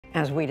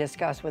As we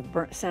discussed with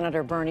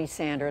Senator Bernie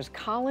Sanders,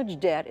 college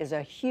debt is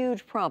a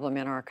huge problem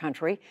in our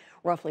country.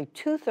 Roughly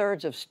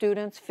 2/3 of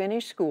students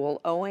finish school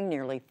owing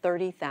nearly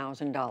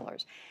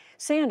 $30,000.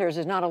 Sanders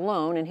is not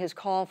alone in his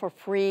call for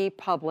free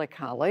public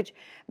college.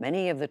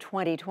 Many of the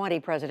 2020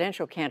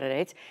 presidential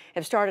candidates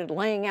have started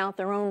laying out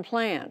their own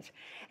plans.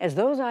 As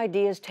those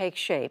ideas take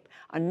shape,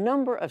 a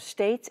number of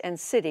states and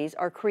cities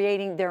are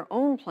creating their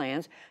own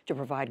plans to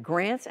provide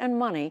grants and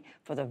money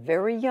for the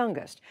very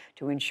youngest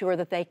to ensure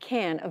that they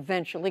can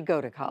eventually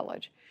go to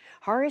college.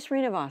 Hari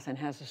Sreenivasan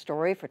has a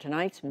story for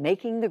tonight's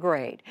Making the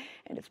Grade,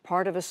 and it's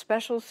part of a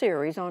special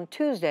series on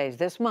Tuesdays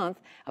this month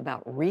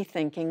about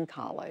rethinking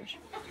college.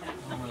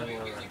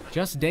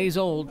 Just days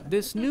old,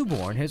 this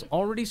newborn has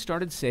already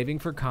started saving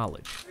for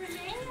college.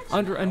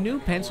 Under a new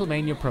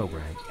Pennsylvania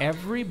program,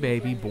 every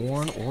baby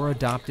born or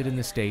adopted in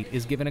the state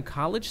is given a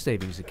college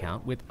savings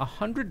account with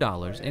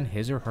 $100 in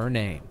his or her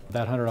name.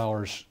 That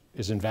 $100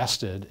 is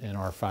invested in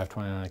our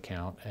 529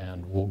 account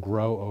and will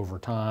grow over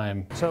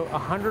time. So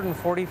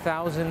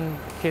 140,000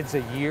 kids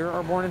a year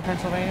are born in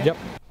Pennsylvania? Yep.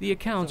 The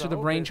accounts are the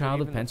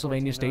brainchild of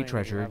Pennsylvania State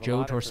Treasurer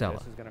Joe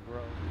Torsella.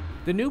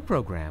 The new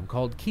program,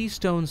 called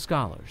Keystone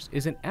Scholars,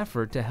 is an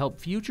effort to help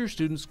future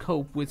students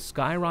cope with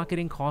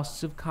skyrocketing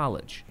costs of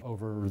college.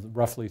 Over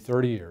roughly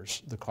 30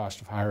 years, the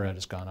cost of higher ed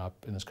has gone up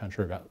in this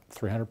country about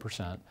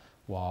 300%,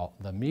 while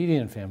the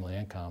median family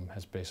income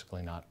has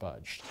basically not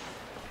budged.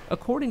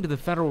 According to the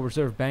Federal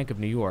Reserve Bank of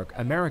New York,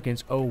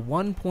 Americans owe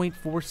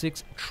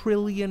 $1.46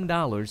 trillion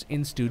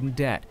in student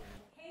debt.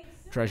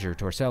 Treasurer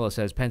Torsella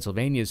says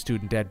Pennsylvania's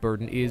student debt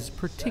burden is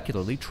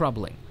particularly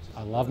troubling.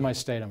 I love my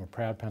state. I'm a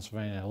proud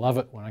Pennsylvanian. I love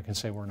it when I can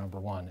say we're number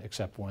one,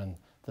 except when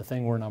the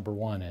thing we're number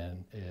one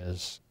in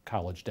is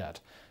college debt.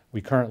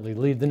 We currently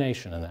lead the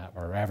nation in that.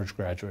 Our average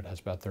graduate has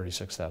about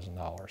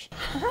 $36,000.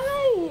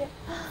 Hi!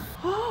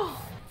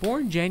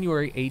 Born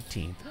January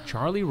 18th,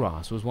 Charlie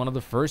Ross was one of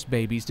the first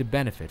babies to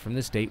benefit from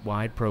the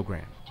statewide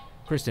program.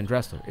 Kristen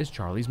Dressler is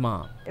Charlie's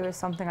mom. It was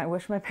something I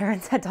wish my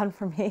parents had done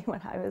for me when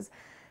I was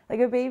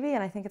like a baby,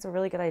 and I think it's a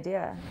really good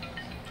idea.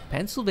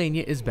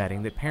 Pennsylvania is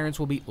betting that parents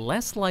will be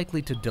less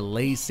likely to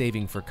delay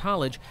saving for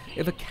college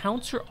if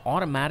accounts are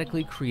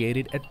automatically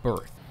created at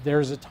birth.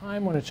 There's a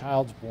time when a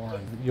child's born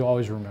that you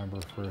always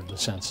remember for the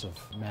sense of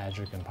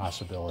magic and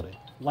possibility.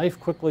 Life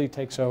quickly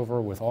takes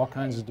over with all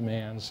kinds of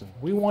demands. And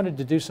we wanted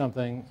to do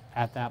something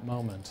at that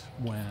moment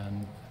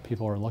when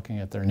people are looking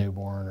at their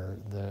newborn or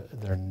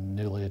their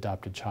newly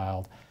adopted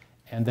child,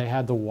 and they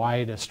had the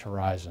widest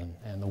horizon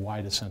and the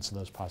widest sense of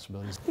those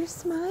possibilities. You're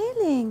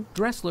smiling.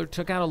 Dressler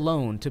took out a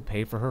loan to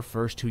pay for her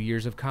first 2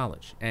 years of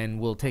college and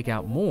will take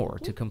out more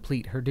to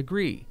complete her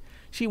degree.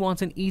 She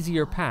wants an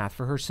easier path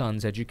for her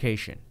son's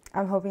education.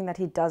 I'm hoping that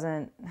he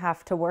doesn't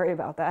have to worry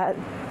about that.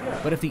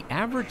 But if the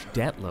average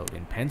debt load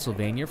in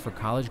Pennsylvania for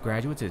college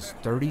graduates is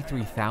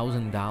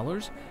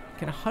 $33,000,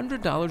 can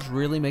 $100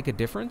 really make a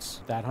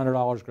difference? That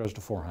 $100 grows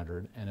to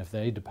 $400, and if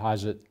they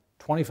deposit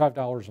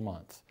 $25 a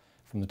month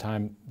from the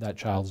time that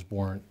child is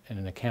born in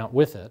an account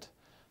with it,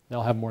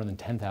 they'll have more than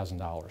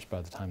 $10,000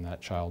 by the time that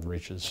child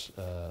reaches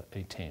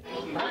 18.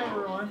 Hi,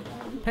 everyone.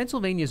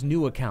 Pennsylvania's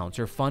new accounts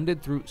are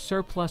funded through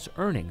surplus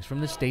earnings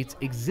from the state's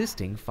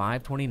existing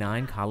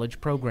 529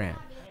 college program.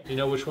 Do you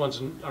know which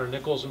ones are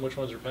nickels and which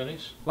ones are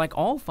pennies? Like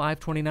all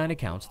 529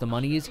 accounts, the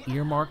money is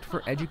earmarked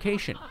for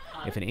education.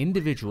 If an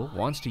individual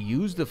wants to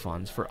use the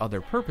funds for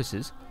other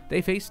purposes,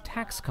 they face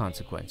tax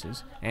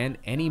consequences, and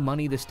any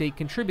money the state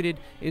contributed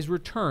is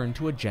returned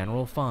to a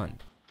general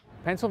fund.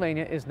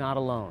 Pennsylvania is not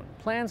alone.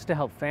 Plans to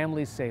help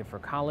families save for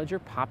college are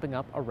popping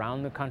up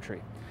around the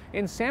country.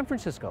 In San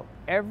Francisco,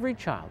 every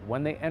child,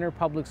 when they enter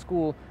public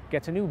school,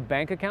 gets a new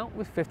bank account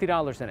with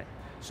 $50 in it.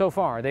 So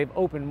far, they've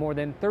opened more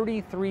than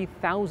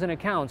 33,000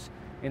 accounts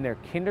in their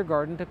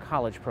kindergarten to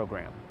college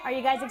program. Are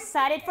you guys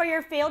excited for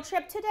your field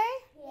trip today?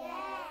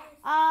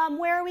 Yes.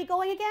 Where are we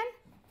going again?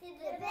 To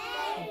the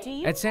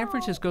bank. At San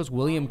Francisco's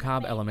William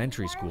Cobb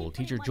Elementary School,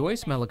 teacher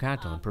Joyce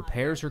Melicaton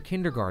prepares her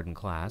kindergarten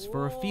class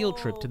for a field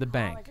trip to the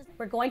bank.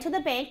 We're going to the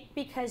bank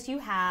because you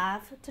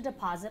have to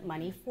deposit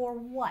money for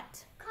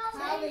what?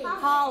 College.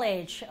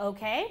 College,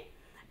 okay?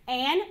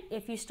 And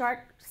if you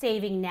start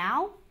saving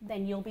now,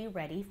 then you'll be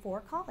ready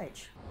for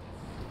college.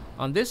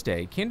 On this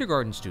day,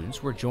 kindergarten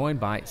students were joined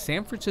by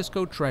San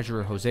Francisco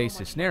Treasurer Jose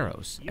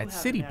Cisneros at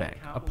Citibank,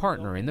 a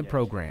partner in the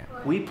program.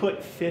 We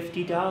put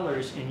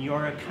 $50 in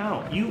your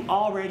account. You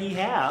already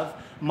have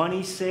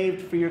money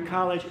saved for your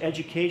college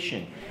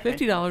education.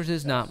 $50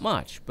 is not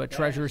much, but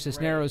Treasurer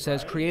Cisneros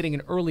says creating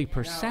an early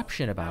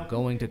perception about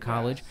going to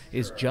college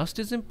is just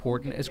as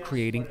important as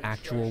creating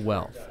actual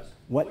wealth.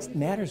 What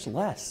matters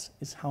less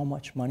is how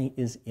much money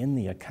is in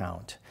the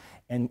account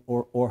and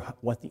or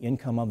what the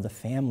income of the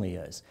family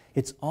is.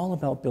 It's all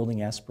about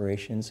building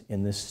aspirations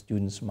in this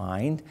student's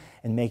mind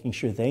and making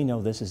sure they know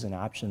this is an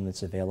option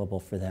that's available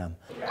for them.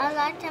 I'd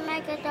like to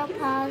make a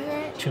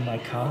deposit. To my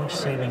college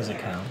savings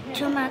account.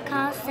 To my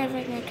college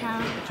savings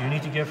account. Do you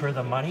need to give her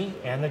the money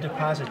and the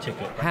deposit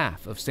ticket?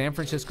 Half of San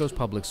Francisco's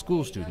public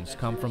school students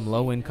come from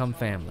low-income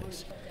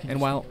families.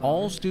 And while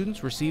all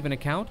students receive an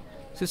account,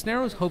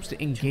 Cisneros hopes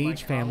to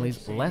engage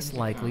families less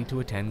likely to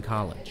attend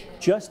college.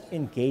 Just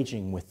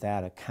engaging with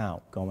that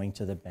account, going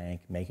to the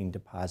bank, making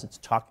deposits,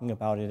 talking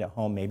about it at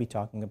home, maybe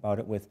talking about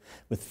it with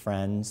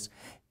friends,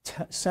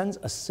 sends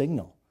a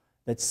signal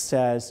that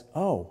says,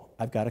 oh,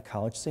 I've got a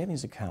college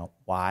savings account.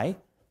 Why?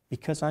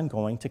 Because I'm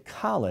going to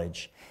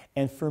college.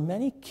 And for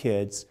many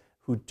kids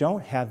who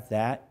don't have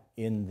that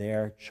in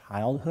their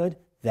childhood,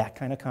 that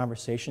kind of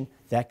conversation,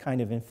 that kind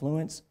of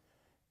influence,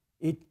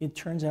 it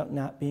turns out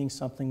not being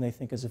something they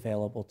think is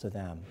available to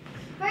them.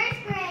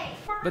 First grade.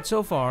 But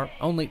so far,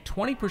 only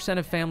 20%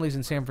 of families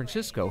in San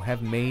Francisco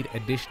have made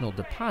additional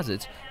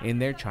deposits in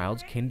their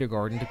child's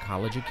kindergarten to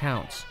college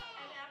accounts.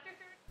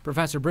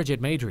 Professor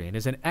Bridget Madrian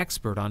is an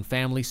expert on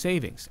family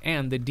savings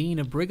and the dean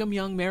of Brigham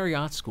Young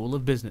Marriott School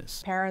of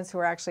Business. Parents who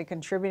are actually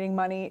contributing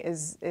money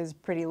is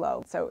pretty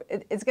low. So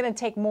it's going to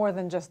take more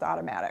than just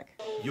automatic.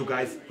 You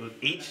guys will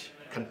each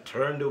can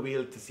turn the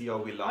wheel to see how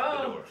we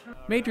lock the door.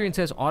 Madrian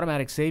says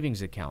automatic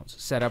savings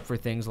accounts set up for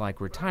things like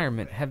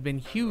retirement have been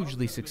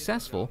hugely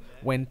successful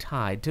when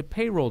tied to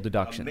payroll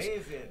deductions.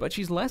 Amazing. But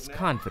she's less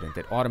confident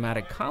that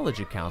automatic college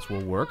accounts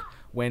will work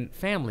when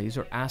families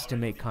are asked to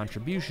make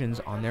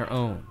contributions on their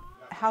own.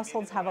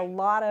 Households have a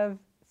lot of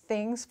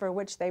things for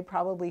which they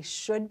probably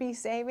should be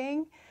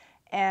saving,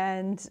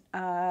 and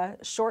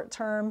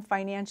short-term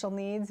financial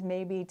needs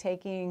may be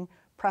taking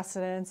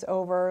precedence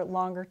over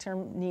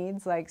longer-term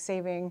needs like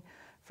saving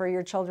for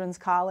your children's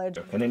college.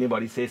 Can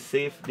anybody say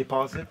safe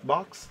deposit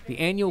box? The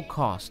annual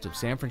cost of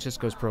San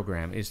Francisco's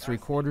program is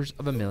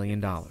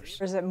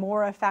 $750,000. Is it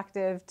more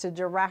effective to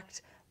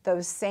direct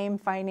those same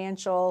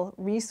financial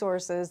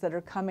resources that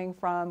are coming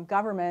from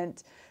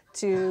government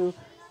to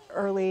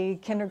early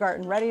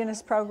kindergarten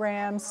readiness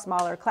programs,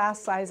 smaller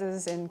class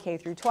sizes in K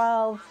through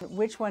 12?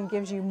 Which one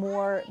gives you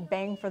more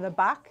bang for the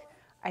buck,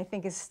 I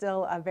think is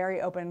still a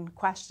very open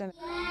question.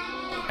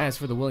 As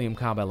for the William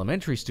Cobb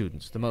Elementary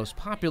students, the most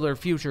popular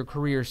future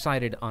career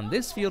cited on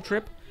this field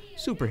trip,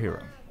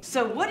 superhero.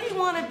 So what do you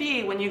want to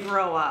be when you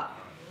grow up?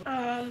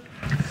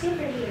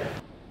 Superhero.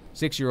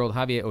 6-year-old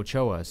Javier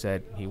Ochoa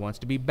said he wants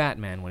to be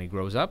Batman when he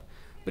grows up,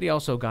 but he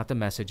also got the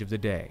message of the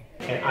day.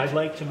 And I'd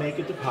like to make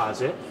a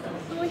deposit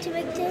I want to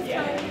make a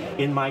deposit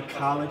in my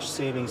college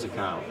savings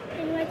account.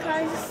 in my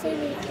college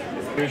savings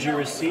account. Here's your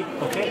receipt.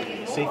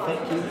 Okay, say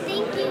thank you.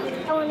 Thank you.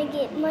 I want to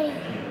get money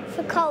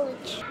for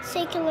college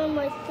so you can learn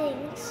more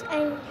things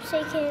and so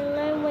you can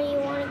learn when you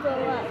want to grow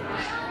up.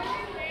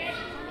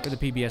 For the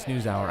PBS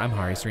NewsHour, I'm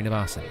Hari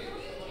Sreenivasan.